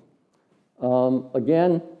real?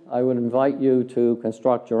 Again, I would invite you to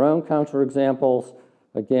construct your own counterexamples.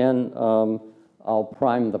 Again, I'll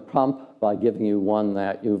prime the pump by giving you one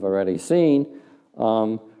that you've already seen.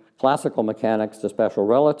 Classical mechanics to special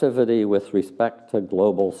relativity with respect to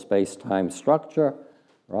global space-time structure,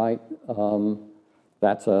 right?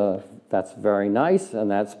 That's very nice, and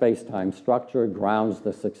that space-time structure grounds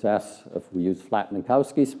the success, if we use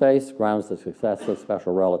Flat-Minkowski space, grounds the success of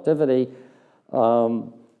special relativity.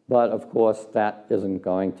 But of course, that isn't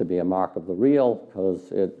going to be a mark of the real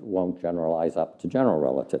because it won't generalize up to general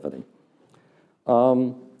relativity.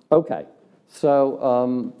 Okay,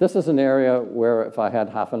 so this is an area where if I had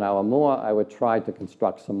half an hour more, I would try to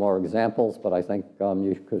construct some more examples, but I think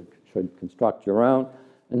you should construct your own.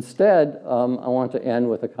 Instead, I want to end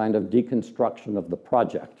with a kind of deconstruction of the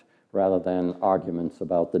project rather than arguments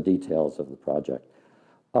about the details of the project.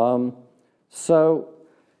 So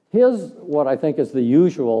here's what I think is the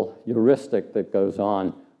usual heuristic that goes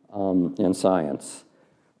on in science.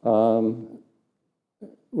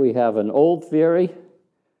 We have an old theory,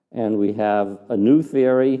 and we have a new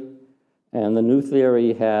theory, and the new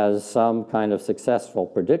theory has some kind of successful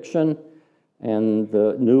prediction, and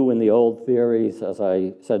the new and the old theories, as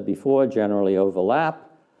I said before, generally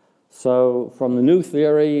overlap. So from the new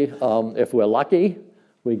theory, if we're lucky,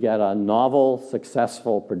 we get a novel,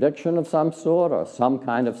 successful prediction of some sort, or some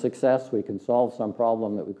kind of success. We can solve some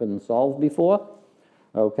problem that we couldn't solve before,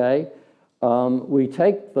 okay? We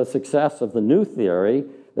take the success of the new theory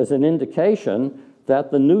as an indication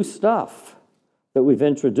that the new stuff that we've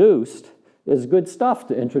introduced is good stuff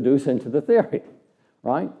to introduce into the theory,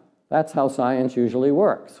 right? That's how science usually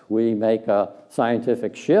works. We make a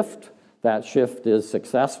scientific shift. That shift is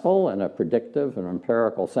successful in a predictive and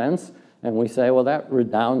empirical sense, and we say, well, that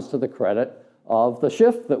redounds to the credit of the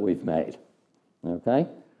shift that we've made, okay?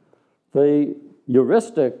 The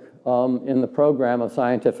heuristic in the program of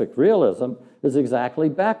scientific realism is exactly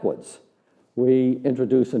backwards. We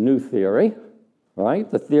introduce a new theory, right?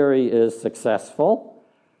 The theory is successful,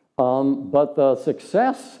 but the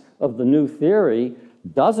success of the new theory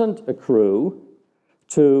doesn't accrue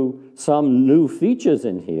to some new features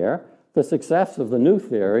in here. The success of the new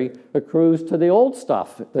theory accrues to the old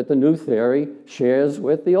stuff that the new theory shares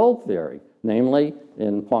with the old theory. namely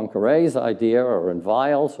in Poincaré's idea or in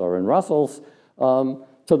Weyl's or in Russell's,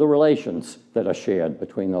 to the relations that are shared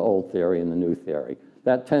between the old theory and the new theory.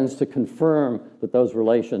 That tends to confirm that those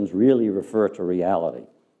relations really refer to reality,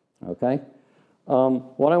 okay?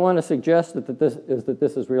 What I want to suggest is that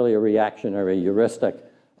this is really a reactionary heuristic,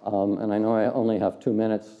 and I know I only have 2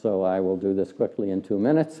 minutes, so I will do this quickly in 2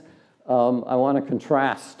 minutes. I want to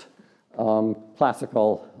contrast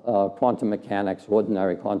classical quantum mechanics,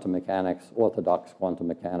 ordinary quantum mechanics, orthodox quantum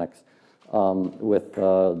mechanics, with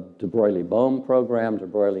de Broglie-Bohm program. De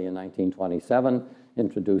Broglie in 1927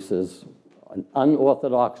 introduces an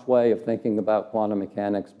unorthodox way of thinking about quantum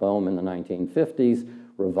mechanics. Bohm in the 1950s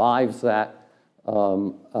revives that,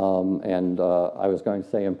 and I was going to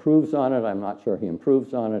say improves on it. I'm not sure he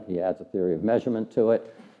improves on it. He adds a theory of measurement to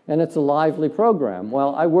it, and it's a lively program.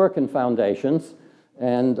 Well, I work in foundations,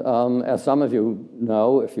 and as some of you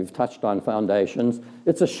know, if you've touched on foundations,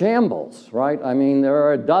 it's a shambles, right? I mean, there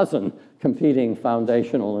are a dozen competing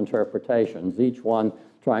foundational interpretations, each one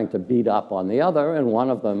trying to beat up on the other, and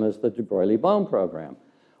one of them is the de Broglie-Bohm program.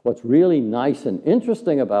 What's really nice and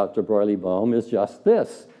interesting about de Broglie-Bohm is just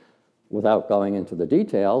this, without going into the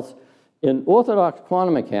details. In orthodox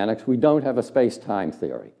quantum mechanics, we don't have a space-time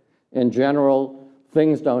theory. In general,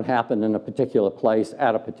 things don't happen in a particular place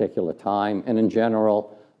at a particular time, and in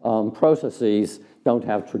general, processes don't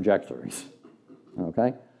have trajectories,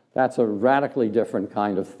 okay? That's a radically different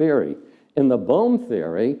kind of theory. In the Bohm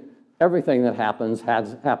theory, everything that happens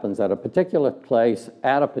at a particular place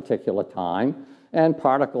at a particular time, and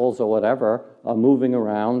particles or whatever are moving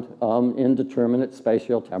around indeterminate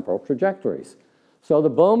spatial-temporal trajectories. So the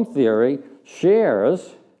Bohm theory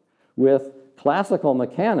shares with classical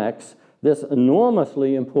mechanics this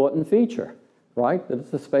enormously important feature, right? That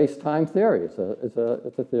it's a space-time theory. It's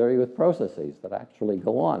a theory with processes that actually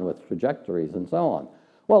go on with trajectories and so on.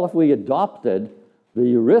 Well, if we adopted the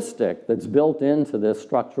heuristic that's built into this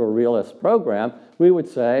structural realist program, we would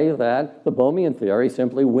say that the Bohmian theory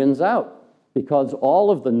simply wins out, because all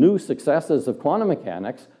of the new successes of quantum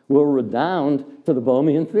mechanics will redound to the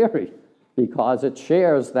Bohmian theory, because it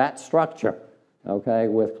shares that structure, okay,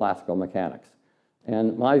 with classical mechanics.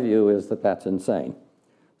 And my view is that that's insane.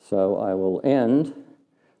 So I will end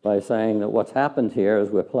by saying that what's happened here is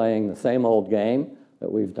we're playing the same old game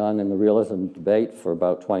that we've done in the realism debate for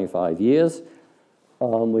about 25 years.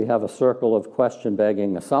 We have a circle of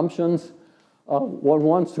question-begging assumptions. One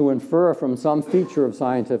wants to infer from some feature of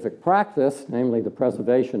scientific practice, namely the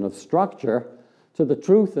preservation of structure, to the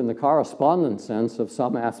truth in the correspondent sense of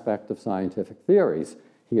some aspect of scientific theories,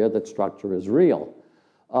 here that structure is real.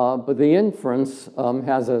 But the inference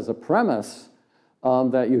has as a premise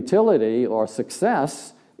that utility or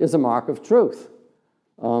success is a mark of truth.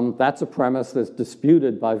 That's a premise that's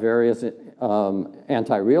disputed by various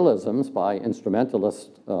anti-realisms, by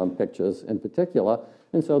instrumentalist pictures in particular,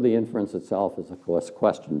 and so the inference itself is, of course,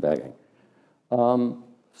 question-begging.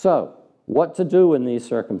 So, what to do in these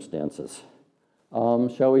circumstances?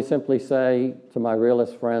 Shall we simply say to my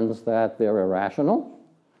realist friends that they're irrational?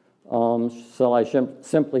 Shall I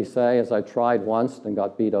simply say, as I tried once and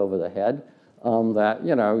got beat over the head, that,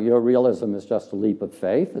 you know, your realism is just a leap of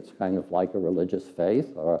faith. It's kind of like a religious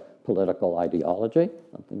faith or a political ideology,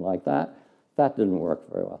 something like that. That didn't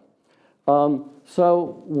work very well.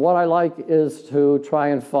 So what I like is to try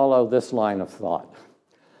and follow this line of thought,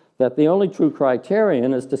 that the only true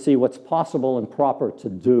criterion is to see what's possible and proper to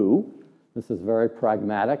do. This is very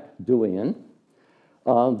pragmatic, Deweyan.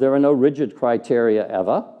 There are no rigid criteria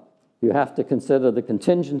ever. You have to consider the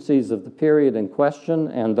contingencies of the period in question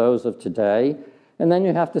and those of today, and then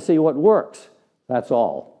you have to see what works. That's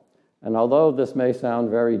all. And although this may sound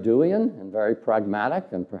very Deweyan and very pragmatic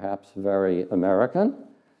and perhaps very American,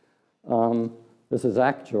 this is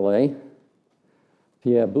actually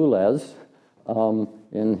Pierre Boulez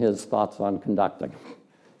in his thoughts on conducting.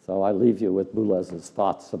 So I leave you with Boulez's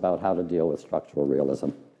thoughts about how to deal with structural realism.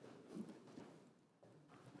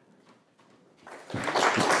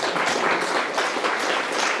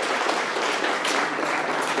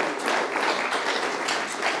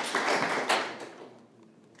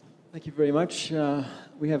 Thank you very much.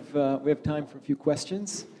 We have time for a few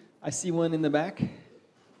questions. I see one in the back.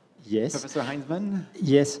 Yes. Professor Heinzmann.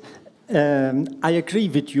 Yes. I agree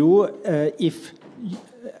with you if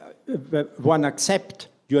one accepts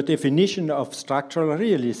your definition of structural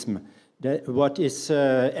realism, what is,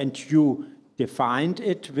 and you defined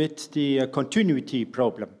it with the continuity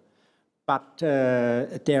problem. But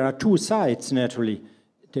there are two sides, naturally.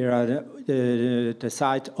 There are the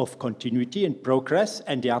side of continuity and progress,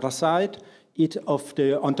 and the other side is of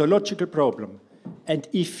the ontological problem. And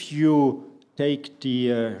if you take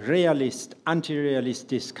the realist, anti-realist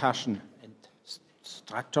discussion and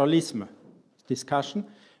structuralism discussion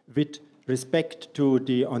with respect to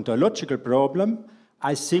the ontological problem,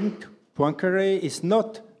 I think Poincaré is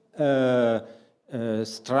not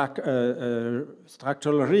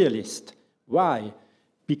structural realist. Why?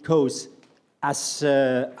 Because as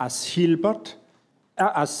Hilbert,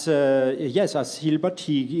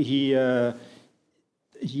 he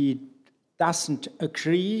doesn't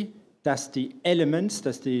agree that the elements,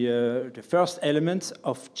 that the first elements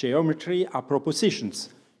of geometry are propositions.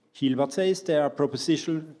 Hilbert says they are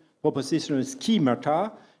propositional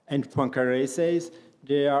schemata, and Poincaré says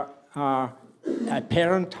they are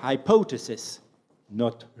apparent hypotheses,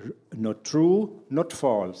 not true, not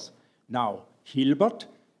false. Now, Hilbert,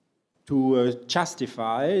 to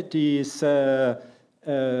justify these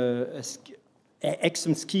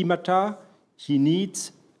axiom schemata, he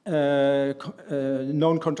needs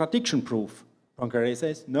non-contradiction proof. Poincaré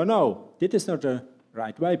says, no, that is not the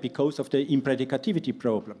right way because of the impredicativity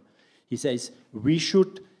problem. He says, we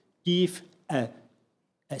should give a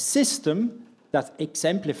system that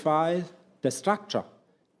exemplifies the structure.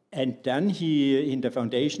 And then he, in the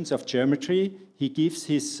foundations of geometry, he gives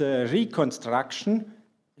his reconstruction,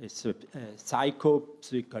 his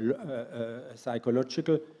psychological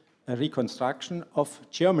reconstruction of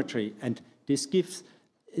geometry. And this gives,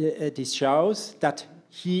 this shows that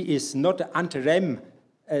he is not an anti-rem,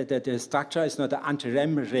 that the structure is not an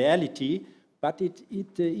anti-rem reality, but it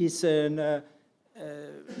is an,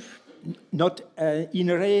 not an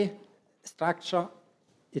in-ray structure.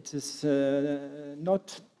 It is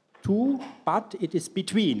not two, but it is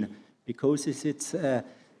between, because it's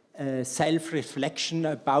self-reflection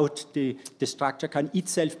about the structure can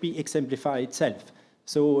itself be exemplified itself.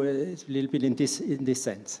 So it's a little bit in this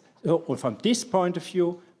sense. So from this point of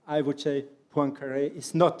view, I would say Poincaré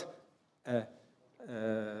is not a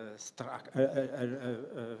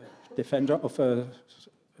defender of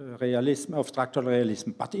realism, of structural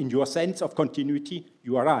realism. But in your sense of continuity,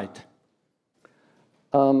 you are right.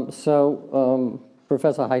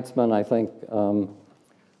 Professor Heitzman, I think,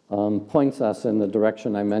 points us in the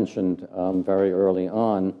direction I mentioned very early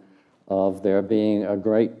on of there being a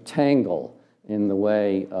great tangle in the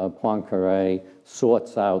way Poincaré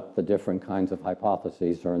sorts out the different kinds of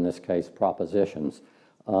hypotheses, or in this case, propositions.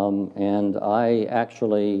 And I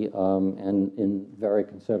actually am in very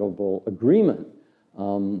considerable agreement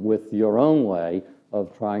with your own way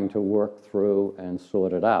of trying to work through and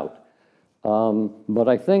sort it out. But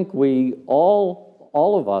I think we all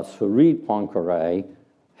of us who read Poincaré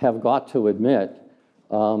have got to admit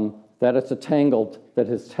that it's that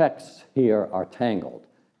his texts here are tangled.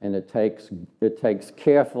 And it takes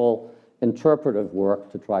careful interpretive work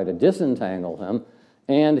to try to disentangle him.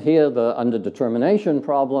 And here the underdetermination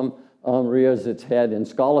problem rears its head in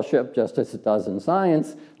scholarship just as it does in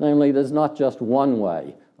science. Namely, there's not just one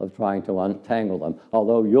way of trying to untangle them,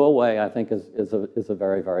 although your way, I think, is a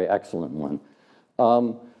very, very excellent one.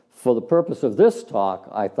 For the purpose of this talk,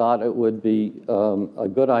 I thought it would be a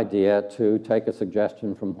good idea to take a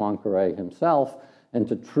suggestion from Poincaré himself and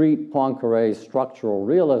to treat Poincaré's structural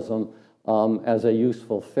realism as a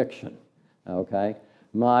useful fiction, okay?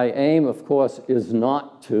 My aim, of course, is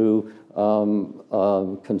not to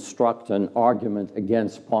construct an argument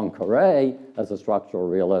against Poincaré as a structural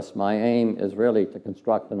realist. My aim is really to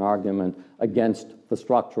construct an argument against the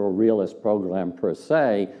structural realist program per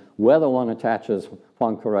se, whether one attaches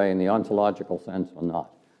Poincaré in the ontological sense or not.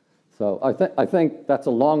 So I think that's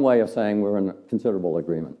a long way of saying we're in considerable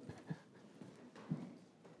agreement.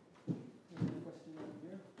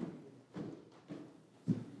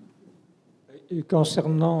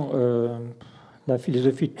 Concernant la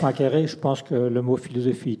philosophie de Poincaré, je pense que le mot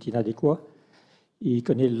philosophie est inadéquat. Il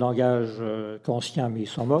connaît le langage kantien, mais il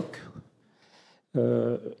s'en moque.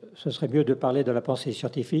 Ce serait mieux de parler de la pensée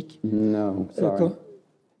scientifique. No, sorry.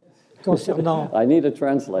 Concernant... I need a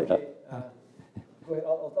translator. Go ahead,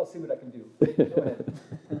 I'll see what I can do. Go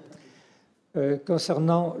ahead.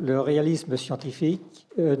 Concernant le réalisme scientifique,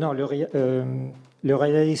 non, le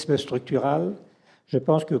réalisme structural, je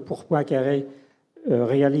pense que pour Poincaré,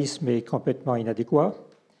 réalisme est complètement inadéquat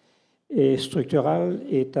et structural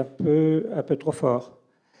est un peu trop fort.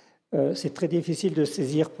 C'est très difficile de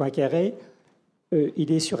saisir Poincaré.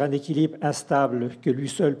 Il est sur un équilibre instable que lui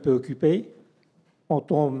seul peut occuper. On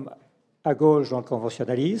tombe à gauche dans le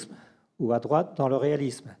conventionnalisme ou à droite dans le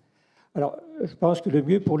réalisme. Alors, je pense que le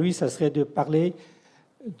mieux pour lui, ça serait de parler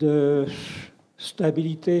de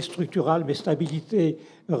stabilité structurale, mais stabilité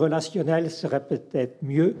relationnelle serait peut-être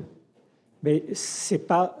mieux. Mais ce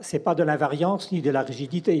n'est pas de l'invariance ni de la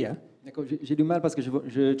rigidité. Hein. D'accord, j'ai du mal parce que je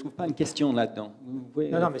ne trouve pas une question là-dedans. Vous pouvez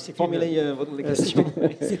Non, mais c'est formuler votre question.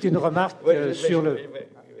 C'est une remarque sur le...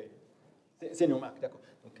 C'est une remarque, d'accord.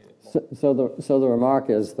 So the remark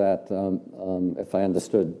is that, if I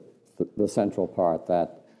understood the central part,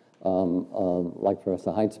 that like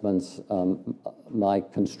Professor Heitzman's, my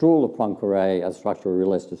construal of Poincaré as structural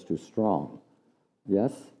realist is too strong.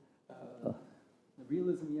 Yes? The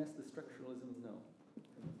realism, yes. The structuralism, no.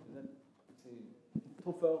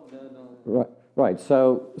 Trop fort. Right.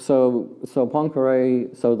 So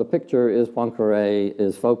Poincaré. So the picture is Poincaré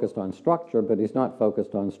is focused on structure, but he's not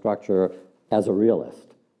focused on structure as a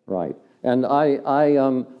realist. Right. And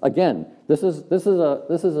again, this is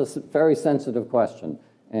a very sensitive question,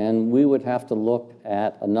 and we would have to look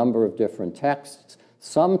at a number of different texts.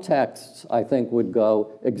 Some texts, I think, would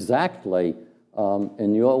go exactly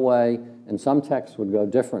in your way, and some texts would go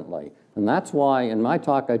differently. And that's why, in my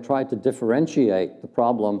talk, I tried to differentiate the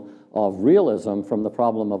problem of realism from the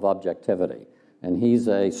problem of objectivity. And he's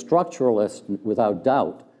a structuralist, without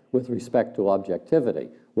doubt, with respect to objectivity.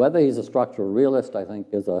 Whether he's a structural realist, I think,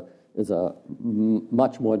 is a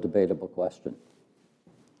much more debatable question.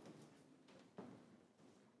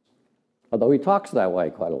 Although he talks that way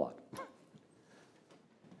quite a lot.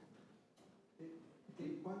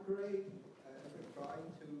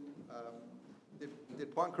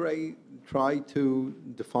 Did Poincaré try to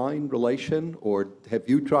define relation, or have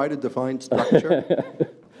you tried to define structure?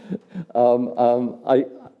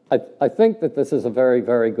 I think that this is a very,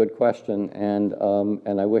 very good question, and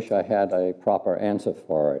I wish I had a proper answer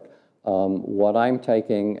for it. What I'm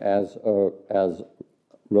taking as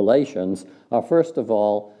relations are, first of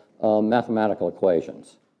all, mathematical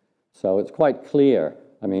equations. So it's quite clear,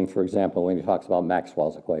 I mean, for example, when he talks about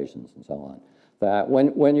Maxwell's equations and so on, that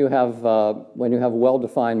when you have a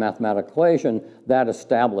well-defined mathematical equation, that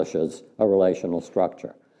establishes a relational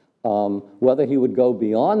structure. Whether he would go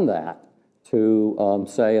beyond that to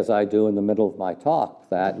say, as I do in the middle of my talk,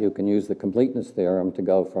 that you can use the completeness theorem to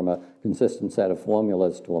go from a consistent set of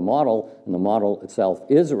formulas to a model, and the model itself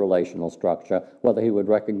is a relational structure, whether he would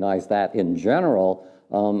recognize that in general,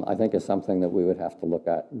 I think is something that we would have to look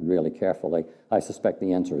at really carefully. I suspect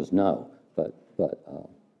the answer is no, but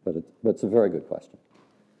it's a very good question.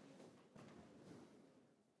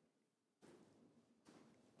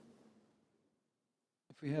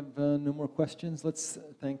 If we have no more questions, let's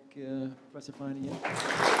thank Professor Fine again.